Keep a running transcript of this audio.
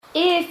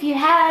if you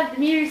have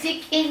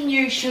music in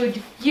you,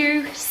 should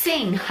you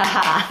sing?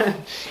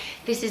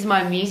 This is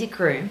my music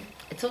room.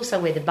 It's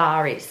also where the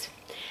bar is.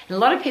 And a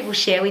lot of people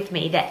share with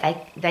me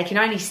that they can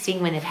only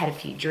sing when they've had a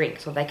few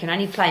drinks, or they can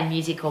only play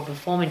music or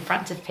perform in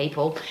front of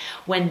people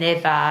when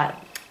they've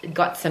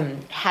got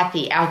some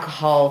happy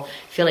alcohol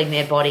filling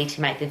their body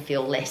to make them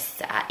feel less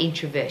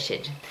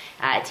introverted.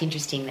 It's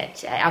interesting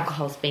that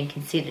alcohol's been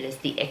considered as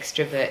the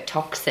extrovert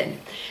toxin.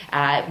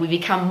 We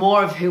become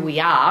more of who we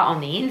are on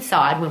the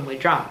inside when we're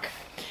drunk.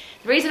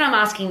 The reason I'm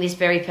asking this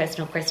very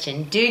personal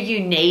question, do you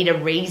need a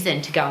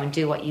reason to go and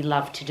do what you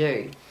love to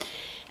do?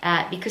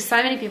 Because so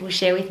many people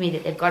share with me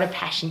that they've got a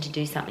passion to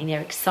do something. They're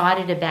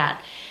excited about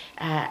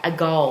a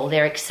goal.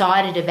 They're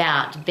excited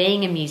about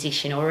being a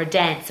musician or a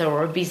dancer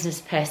or a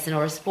business person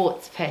or a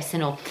sports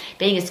person or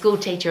being a school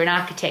teacher, an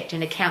architect,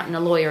 an accountant, a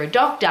lawyer, a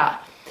doctor.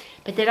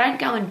 But they don't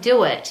go and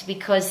do it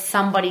because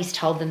somebody's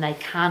told them they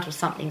can't or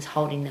something's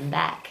holding them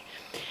back.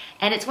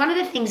 And it's one of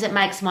the things that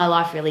makes my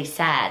life really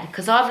sad,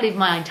 because I've lived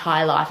my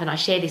entire life, and I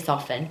share this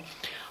often.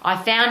 I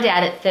found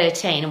out at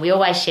 13, and we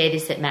always share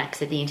this at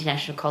Max at the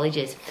international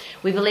colleges,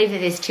 we believe that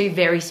there's two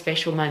very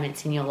special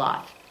moments in your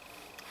life.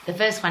 The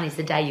first one is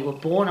the day you were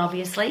born,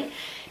 obviously,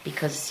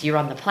 because you're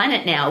on the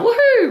planet now.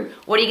 Woohoo!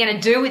 What are you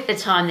going to do with the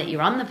time that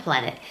you're on the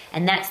planet?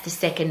 And that's the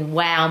second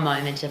wow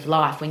moment of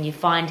life, when you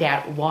find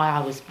out why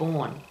I was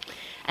born.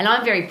 And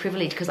I'm very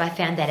privileged because I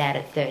found that out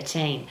at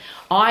 13.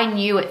 I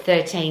knew at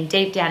 13,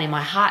 deep down in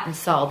my heart and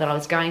soul, that I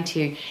was going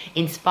to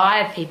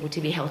inspire people to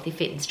be healthy,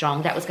 fit and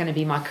strong. That was going to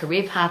be my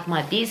career path,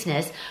 my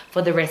business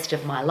for the rest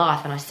of my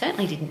life. And I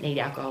certainly didn't need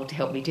alcohol to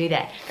help me do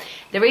that.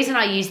 The reason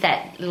I use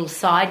that little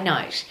side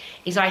note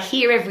is I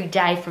hear every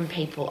day from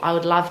people, I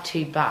would love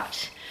to,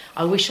 but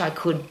I wish I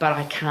could, but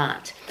I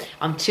can't.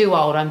 I'm too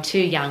old, I'm too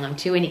young, I'm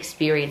too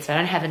inexperienced, I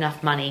don't have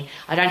enough money,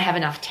 I don't have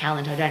enough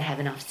talent, I don't have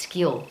enough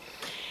skill.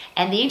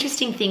 And the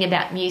interesting thing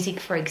about music,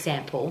 for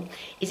example,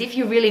 is if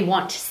you really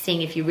want to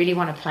sing, if you really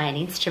want to play an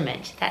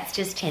instrument, that's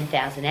just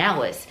 10,000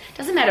 hours.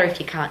 Doesn't matter if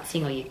you can't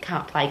sing or you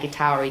can't play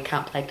guitar or you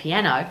can't play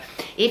piano.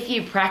 If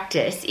you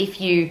practice, if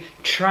you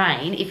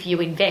train, if you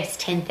invest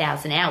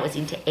 10,000 hours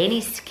into any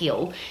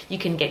skill, you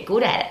can get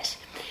good at it.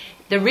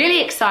 The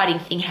really exciting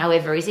thing,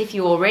 however, is if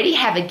you already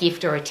have a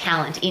gift or a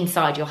talent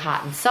inside your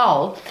heart and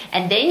soul,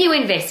 and then you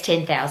invest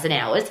 10,000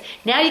 hours,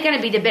 now you're going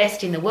to be the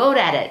best in the world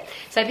at it.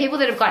 So people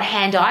that have got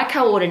hand-eye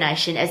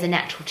coordination as a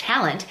natural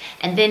talent,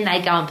 and then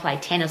they go and play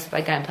tennis or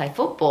they go and play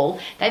football,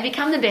 they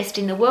become the best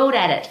in the world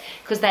at it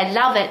because they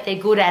love it,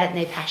 they're good at it, and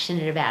they're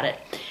passionate about it.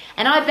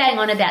 And I bang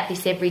on about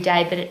this every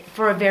day, but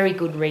for a very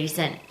good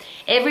reason.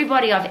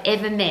 Everybody I've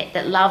ever met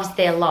that loves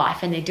their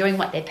life and they're doing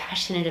what they're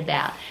passionate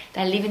about,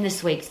 they live in the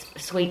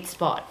sweet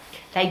spot.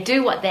 They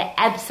do what they're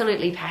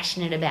absolutely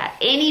passionate about.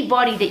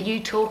 Anybody that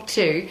you talk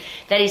to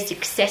that is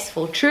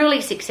successful,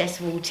 truly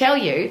successful, will tell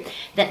you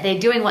that they're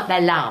doing what they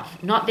love,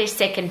 not their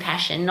second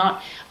passion,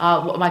 not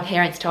what my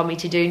parents told me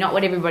to do, not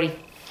what everybody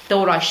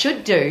thought I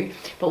should do,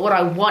 but what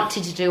I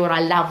wanted to do, what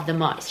I love the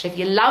most. So if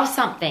you love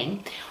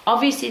something,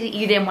 obviously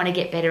you then want to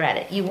get better at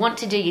it. You want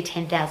to do your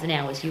 10,000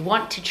 hours. You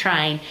want to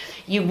train.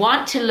 You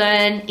want to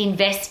learn,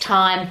 invest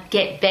time,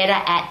 get better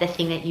at the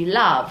thing that you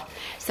love.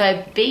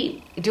 So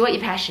do what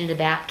you're passionate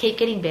about, keep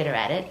getting better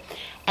at it.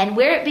 And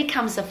where it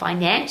becomes a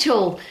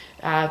financial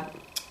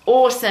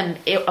awesome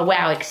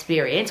wow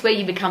experience, where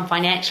you become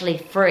financially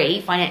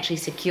free, financially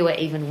secure,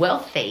 even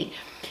wealthy,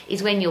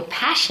 is when your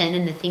passion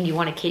and the thing you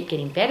want to keep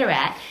getting better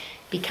at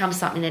becomes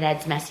something that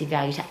adds massive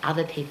value to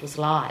other people's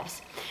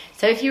lives.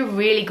 So if you're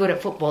really good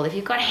at football, if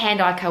you've got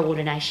hand-eye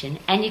coordination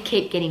and you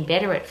keep getting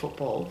better at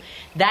football,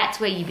 that's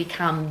where you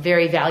become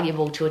very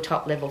valuable to a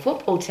top-level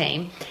football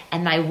team,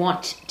 and they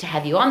want to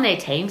have you on their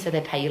team, so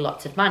they pay you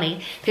lots of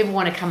money. People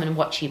want to come and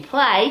watch you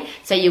play,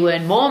 so you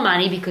earn more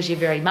money because you're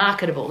very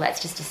marketable.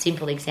 That's just a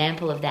simple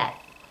example of that.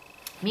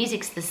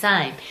 Music's the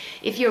same.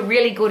 If you're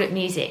really good at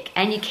music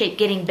and you keep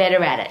getting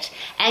better at it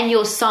and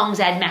your songs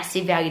add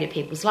massive value to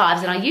people's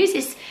lives, and I use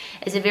this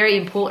as a very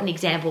important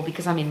example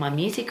because I'm in my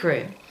music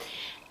room.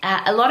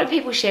 A lot of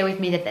people share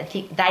with me that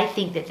they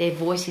think that their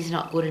voice is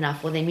not good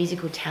enough or their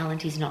musical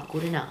talent is not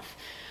good enough.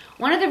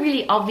 One of the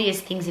really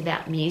obvious things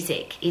about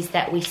music is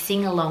that we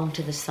sing along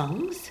to the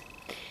songs.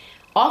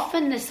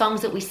 Often the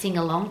songs that we sing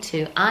along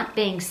to aren't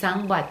being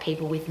sung by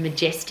people with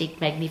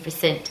majestic,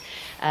 magnificent,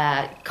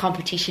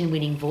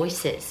 competition-winning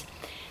voices.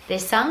 They're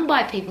sung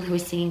by people who are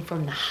singing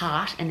from the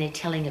heart, and they're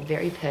telling a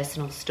very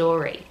personal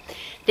story.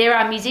 There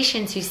are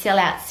musicians who sell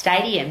out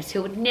stadiums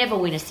who would never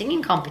win a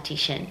singing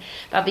competition,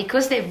 but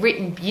because they've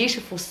written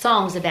beautiful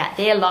songs about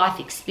their life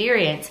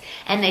experience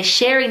and they're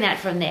sharing that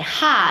from their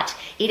heart,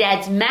 it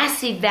adds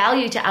massive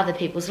value to other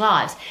people's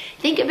lives.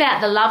 Think about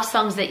the love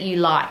songs that you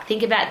like.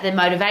 Think about the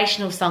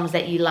motivational songs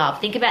that you love.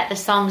 Think about the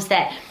songs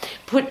that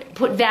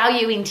put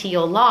value into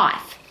your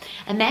life.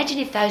 Imagine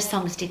if those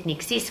songs didn't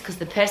exist because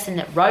the person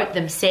that wrote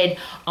them said,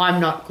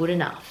 I'm not good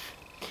enough.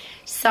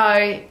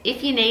 So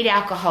if you need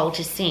alcohol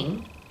to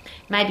sing,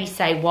 maybe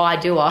say, why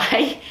do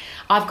I?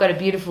 I've got a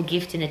beautiful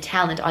gift and a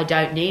talent. I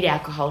don't need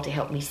alcohol to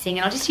help me sing.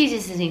 And I'll just use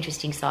this as an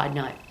interesting side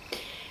note.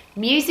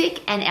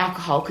 Music and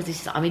alcohol,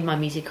 because I'm in my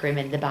music room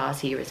and the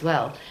bar's here as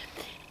well,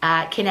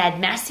 can add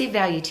massive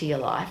value to your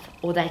life,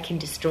 or they can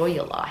destroy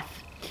your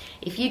life.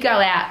 If you go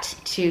out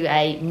to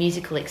a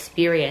musical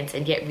experience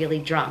and get really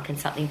drunk and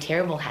something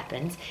terrible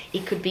happens,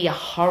 it could be a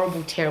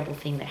horrible, terrible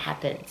thing that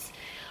happens.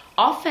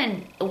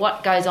 Often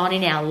what goes on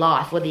in our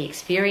life, or the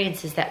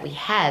experiences that we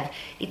have,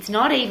 it's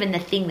not even the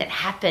thing that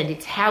happened,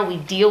 it's how we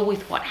deal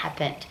with what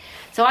happened.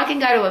 So I can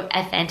go to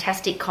a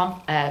fantastic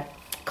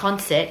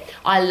concert.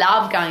 I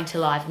love going to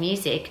live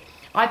music.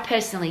 I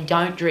personally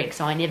don't drink,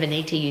 so I never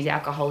need to use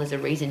alcohol as a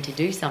reason to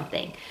do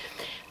something.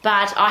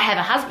 But I have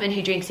a husband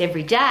who drinks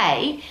every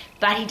day,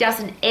 but he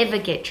doesn't ever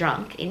get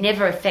drunk. It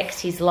never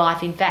affects his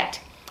life. In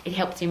fact, it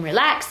helps him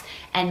relax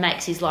and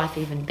makes his life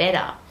even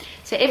better.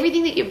 So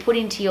everything that you put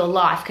into your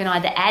life can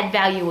either add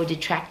value or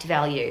detract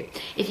value.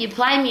 If you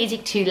play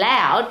music too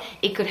loud,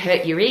 it could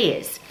hurt your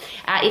ears.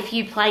 If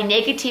you play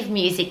negative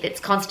music that's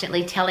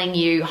constantly telling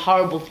you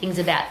horrible things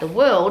about the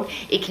world,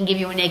 it can give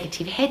you a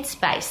negative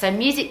headspace. So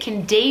music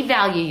can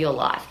devalue your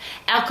life.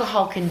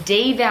 Alcohol can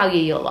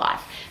devalue your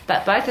life.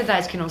 But both of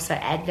those can also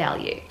add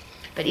value.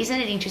 But isn't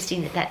it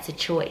interesting that that's a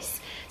choice?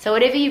 So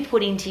whatever you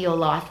put into your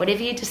life,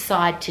 whatever you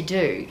decide to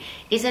do,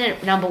 isn't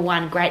it, number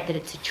one, great that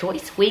it's a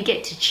choice? We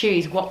get to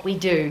choose what we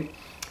do,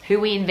 who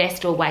we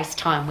invest or waste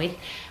time with,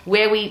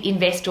 where we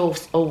invest or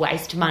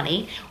waste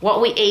money, what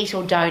we eat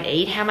or don't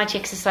eat, how much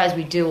exercise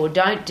we do or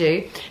don't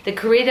do, the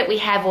career that we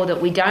have or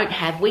that we don't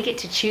have. We get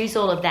to choose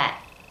all of that.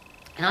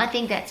 And I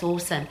think that's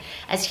awesome.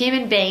 As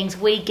human beings,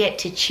 we get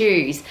to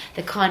choose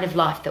the kind of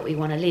life that we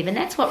want to live. And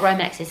that's what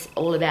Romax is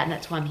all about, and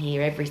that's why I'm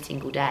here every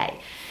single day.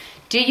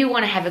 Do you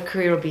want to have a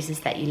career or business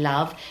that you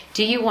love?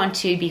 Do you want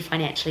to be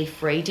financially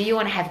free? Do you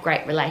want to have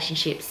great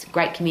relationships,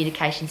 great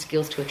communication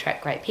skills to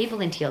attract great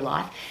people into your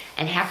life?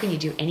 And how can you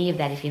do any of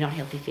that if you're not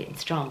healthy, fit and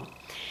strong?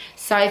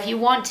 So if you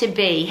want to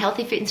be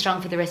healthy, fit and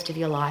strong for the rest of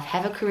your life,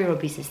 have a career or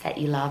business that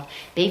you love,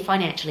 be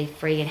financially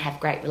free and have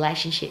great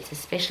relationships,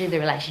 especially the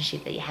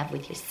relationship that you have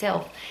with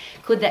yourself,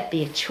 could that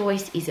be a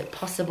choice? Is it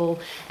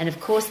possible? And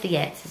of course the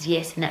answer is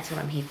yes, and that's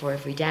what I'm here for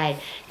every day.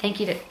 Thank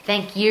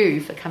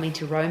you for coming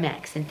to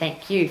Romax, and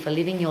thank you for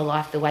living your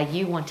life the way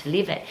you want to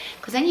live it,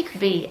 because then you could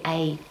be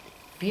a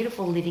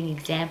beautiful living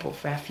example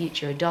for our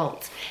future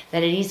adults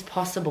that it is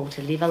possible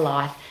to live a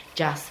life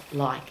just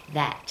like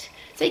that.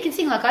 So you can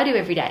sing like I do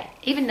every day,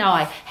 even though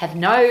I have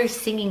no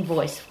singing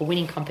voice for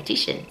winning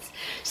competitions.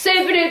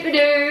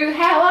 Super-duper-doo,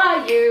 how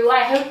are you?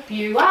 I hope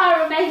you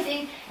are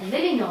amazing and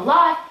living your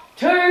life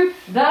to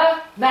the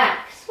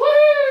max. Woo!